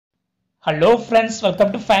Hello friends,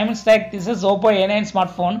 welcome to 5 Minutes Tech. This is Oppo A9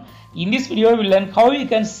 smartphone. In this video, we will learn how you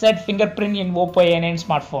can set fingerprint in Oppo A9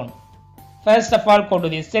 smartphone. First of all, go to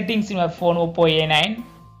the settings in your phone Oppo A9.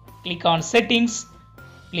 Click on settings.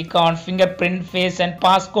 Click on fingerprint, face and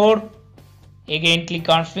passcode. Again, click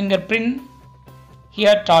on fingerprint.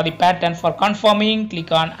 Here, draw the pattern for confirming.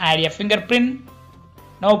 Click on add a fingerprint.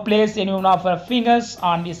 Now place any one of your fingers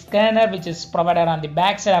on the scanner which is provided on the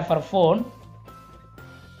back side of your phone.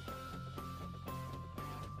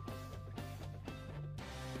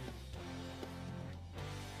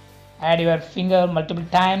 Add your finger multiple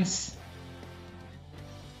times.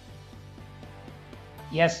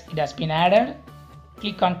 Yes, it has been added.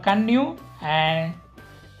 Click on continue and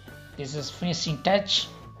this is finishing touch.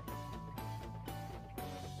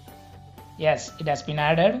 Yes, it has been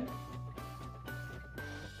added.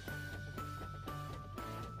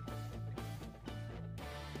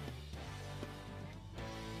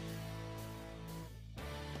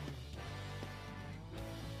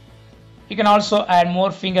 You can also add more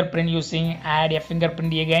fingerprint using add a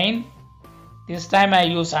fingerprint again. This time I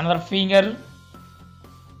use another finger.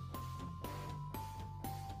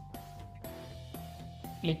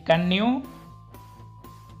 Click continue.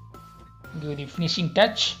 Give the finishing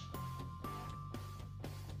touch.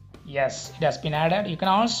 Yes, it has been added. You can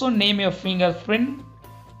also name your fingerprint.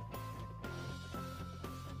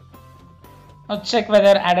 Now check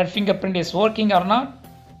whether added fingerprint is working or not.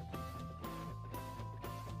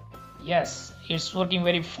 Yes, it's working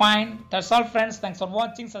very fine. That's all friends. Thanks for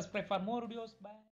watching. Subscribe for more videos. Bye.